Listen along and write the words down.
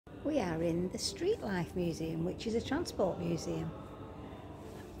We are in the Streetlife Museum, which is a transport museum.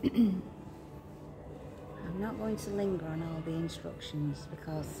 I'm not going to linger on all the instructions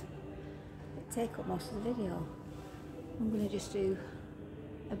because it take up most of the video. I'm going to just do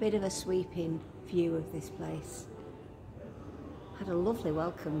a bit of a sweeping view of this place. Had a lovely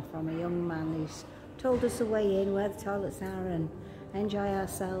welcome from a young man who's told us the way in, where the toilets are, and enjoy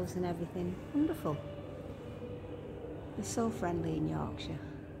ourselves and everything. Wonderful. They're so friendly in Yorkshire.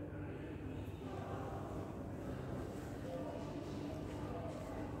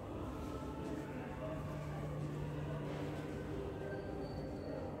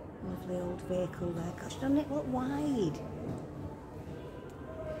 Lovely old vehicle there. Gosh, doesn't it look wide?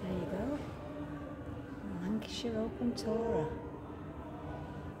 There you go. Lancashire Open Tourer.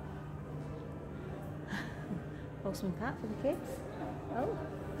 Postman Pat for the kids. Oh,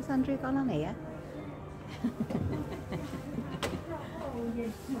 has Andrew gone on here?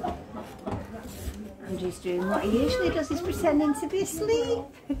 Andrew's doing what he usually does, he's pretending to be asleep.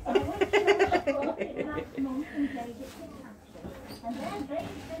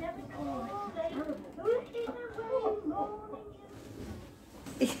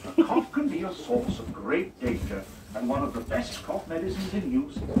 A cough can be a source of great danger, and one of the best cough medicines in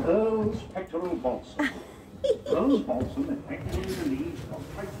use is Earl's Pectoral Balsam. Earl's Balsam effectively relieves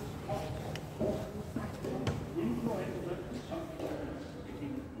bronchitis, cough, influenza,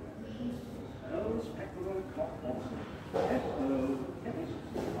 consumption, Earl's Pectoral Cough Balsam. F.O. Chemist.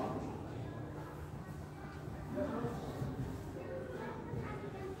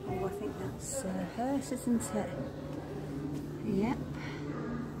 Oh, I think that's hers, isn't it? Yep.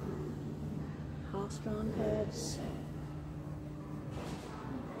 Horse-drawn hearse.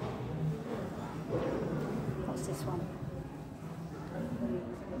 What's this one?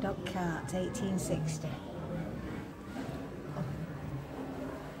 Dog cart, 1860.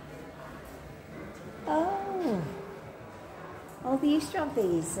 Oh! Oh, they used to have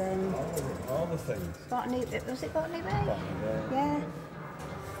these. All the things. Botany, was it Botany Bay? Botany Bay. Yeah.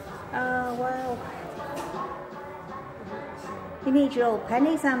 Oh, wow. You need your old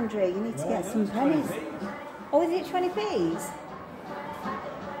pennies, Andrew. You need to get some pennies. 20p. Oh, is it 20p's?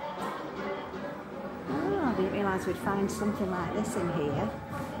 Oh, I didn't realise we'd find something like this in here.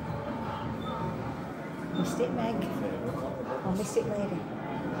 Mystic Meg. Oh, Mystic Lady.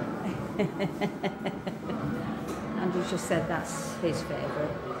 Andrew just said that's his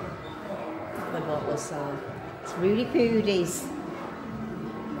favourite. The bottle saw. It's Rudy Poody's.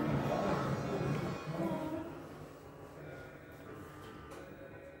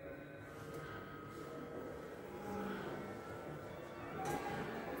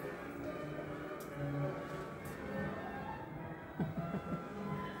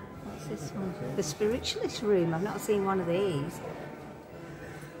 This one, the spiritualist room. I've not seen one of these.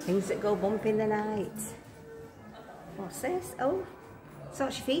 Things that go bump in the night. What's this? Oh,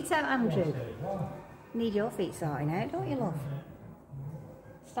 sorts your feet out, Andrew. Need your feet sorting out, don't you, love?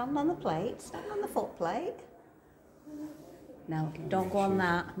 Stand on the plate. Stand on the foot plate. No, don't go on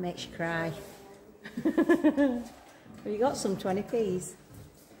that. Makes you cry. Have you got some 20p's?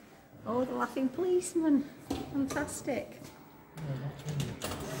 Oh, the laughing policeman. Fantastic.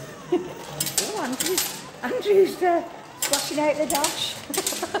 Oh, Andrew's splashing out the dash.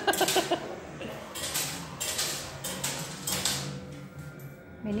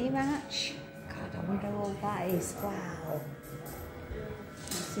 Mini match. God, I wonder how old that is. Wow.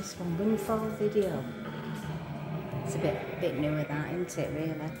 What's this one? Windfall video. It's a bit newer, that, isn't it,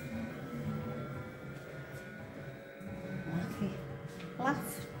 really?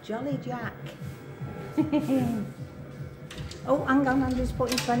 Laugh, Jolly Jack. Oh, hang on, Andrew's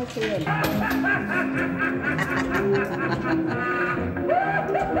putting 20p in.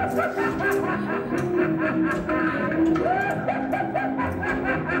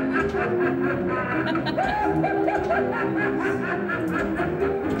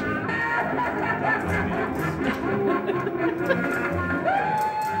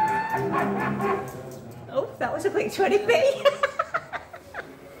 Oh, that was a quick 20p.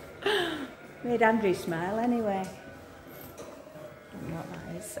 Made Andrew smile anyway. What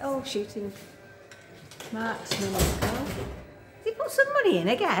that is. Oh, shooting marksman. Did he put some money in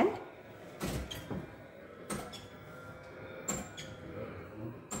again?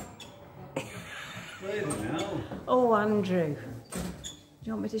 Oh, Andrew. Do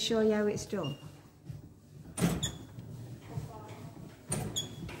you want me to show you how it's done?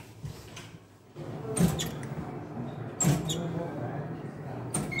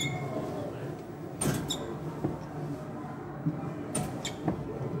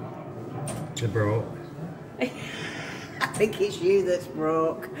 They broke. think it's you that's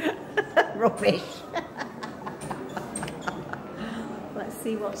broke. Rubbish. Let's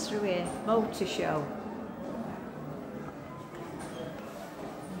see what's through here. Motor show.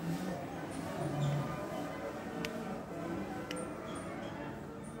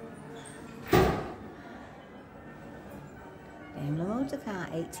 Daimler motor car,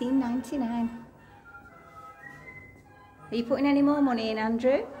 £18.99. Are you putting any more money in,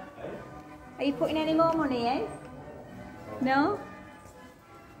 Andrew? Are you putting any more money in? No?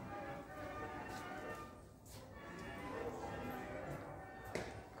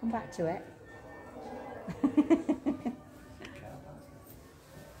 Come back to it.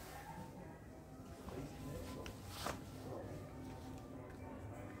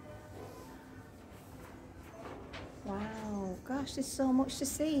 Wow, gosh, there's so much to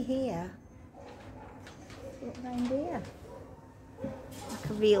see here. Look round here. Like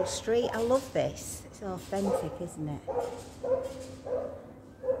a real street. I love this. It's authentic, isn't it?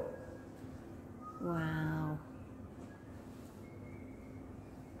 Wow.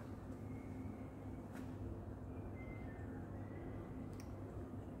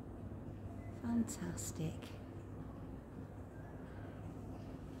 Fantastic.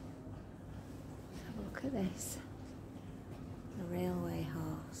 Let's have a look at this. The railway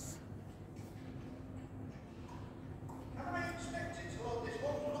horse. Am I expected to hold this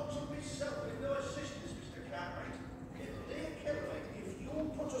whole lot to myself with no assistance, Mr. Cartwright? Dear Cartwright, if you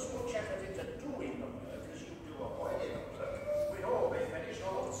put as much effort into doing the work as you do avoiding the work, we'd all be finished a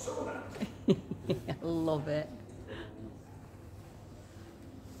lot sooner. I love it.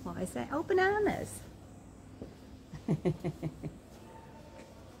 What is that? Oh, bananas. Oh,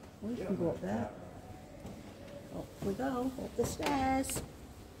 you can go up there. Up we go, up the stairs.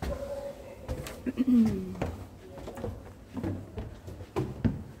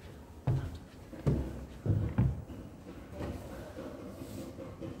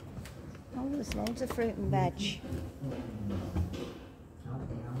 Oh, there's loads of fruit and veg.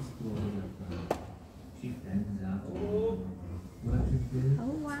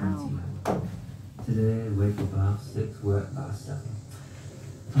 Oh, wow. Today, wake up half 6, work past 7.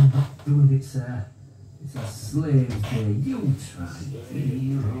 I'm not doing it, sir. It's a slave's day. You try it.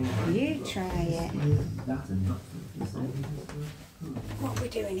 You try it. That's enough. What are we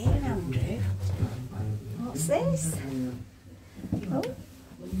doing here, Andrew? What's this? Oh,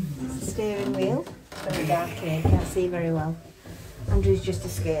 it's a steering wheel. Very dark here, can't see very well. Andrew's just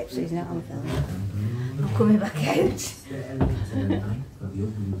escaped, so he's not on film. I'm coming back out.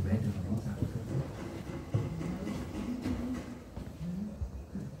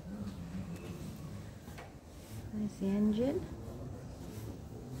 There's the engine.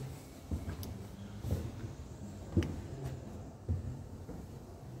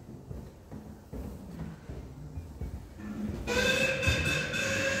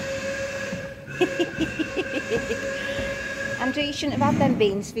 Andrew, you shouldn't have had them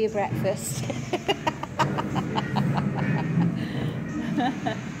beans for your breakfast.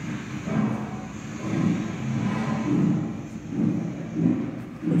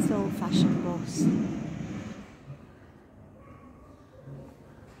 This old-fashioned bus.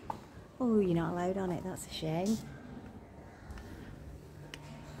 Oh, you're not allowed on it, that's a shame.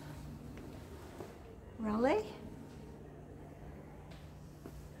 Raleigh?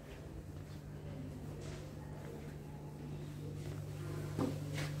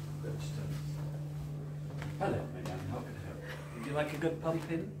 Hello, madam. How can I help? Would you like a good pump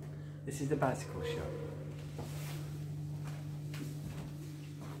in? This is the bicycle shop.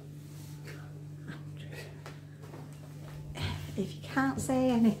 If you can't say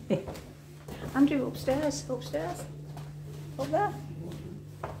anything. Andrew, upstairs, upstairs. Up there.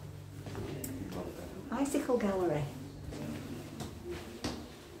 Bicycle gallery.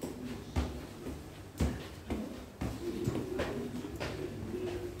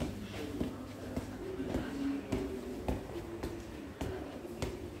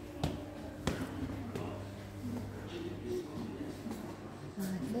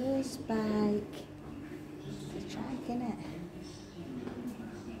 My first bike. It's a trike, innit?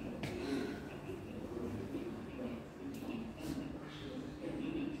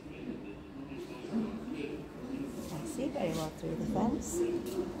 Can't see very well through the fence.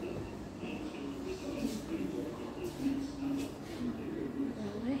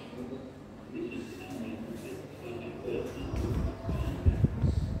 Really?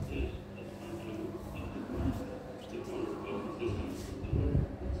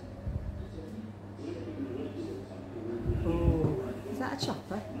 Is that a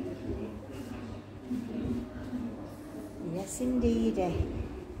chopper? Yes, indeed.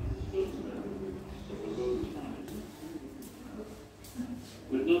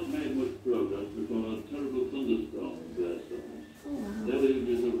 not made much progress before a terrible thunderstorm burst on us. Oh, wow.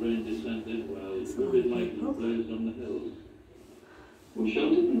 Deluges of rain descended while vivid lightning blazed on the hills. We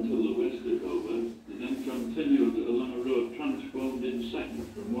sheltered until the worst took over, and then continued along a road transformed in seconds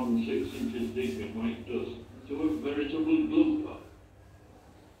from 1 6 inches deep in white dust to a veritable glue pot.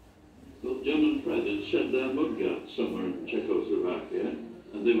 But John and Fred had shed their mudguards somewhere in Czechoslovakia,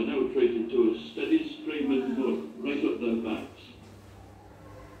 and they were now treated to a steady stream of mud right up their backs.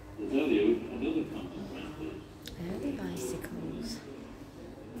 The deluge had other consequences. Early bicycles.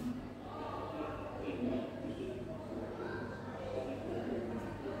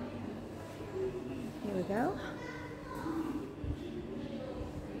 Here we go.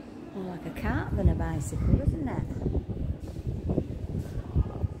 More like a cart than a bicycle, isn't it?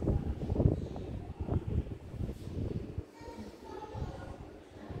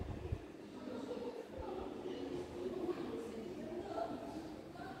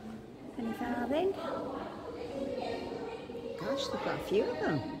 Penny farthing. Gosh, they've got a few of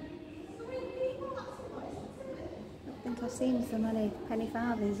them. I don't think I've seen so many penny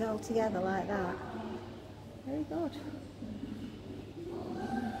farthings all together like that. Very good.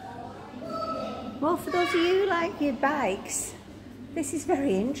 Well, for those of you who like your bikes, this is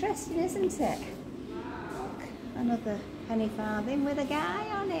very interesting, isn't it? Look, another penny farthing with a guy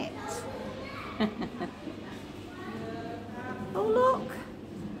on it. Oh look,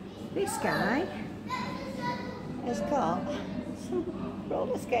 this guy has got some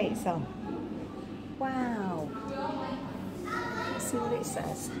roller skates on. Wow. Let's see what it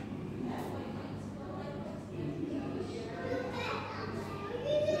says.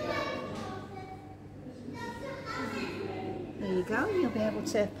 There you go, you'll be able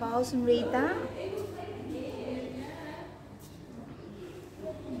to pause and read that.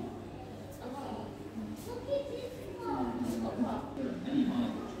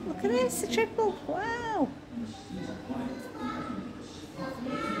 Look at this, a triple, wow.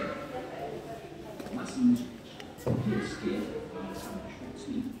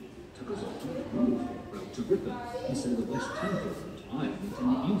 Took us off to the roof, broke to ribbon, instead of the West Temple that I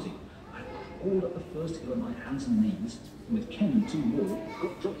intended using. I hauled up the first hill on my hands and knees, and with Ken and 2 more,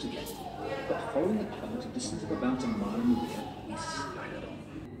 got dropped again. But following the clouds a distance of about a mile in the rear, we staggered on.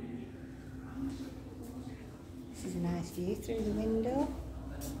 This is a nice view through the window.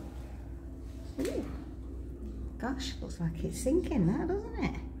 Ooh. Gosh, looks like it's sinking that, doesn't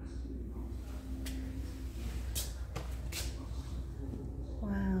it?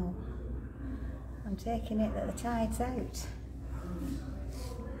 Wow. I'm taking it that the tide's out.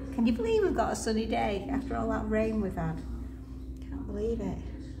 Can you believe we've got a sunny day after all that rain we've had? Can't believe it.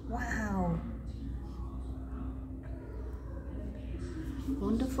 Wow.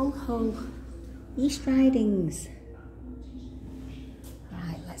 Wonderful Hull. East Ridings.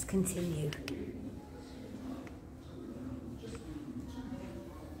 Right, let's continue.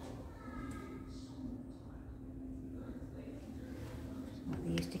 What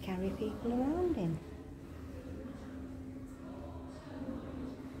they used to carry people around in.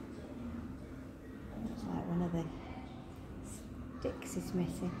 Looks like one of the sticks is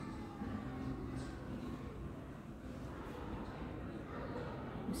missing.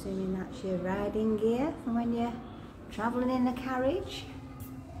 I'm assuming that's your riding gear for when you're travelling in the carriage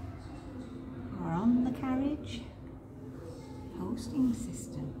or on the carriage. Posting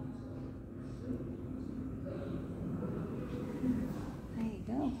system. There you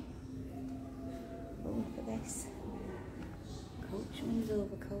go. Oh, look at this. Coachman's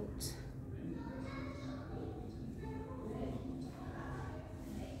overcoat.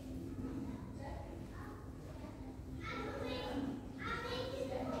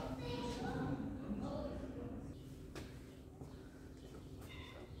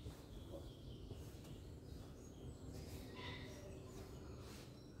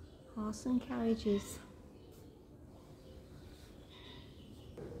 Horse and carriages.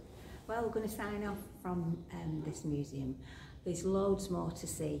 Well, we're going to sign off from this museum. There's loads more to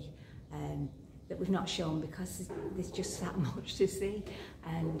see that we've not shown because there's just that much to see,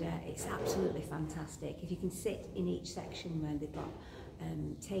 and it's absolutely fantastic. If you can sit in each section where they've got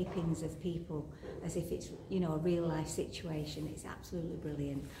tapings of people as if it's, you know, a real life situation, it's absolutely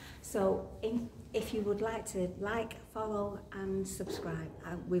brilliant. So if you would like to like, follow and subscribe,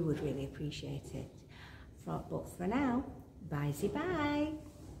 we would really appreciate it. But for now, bye-bye.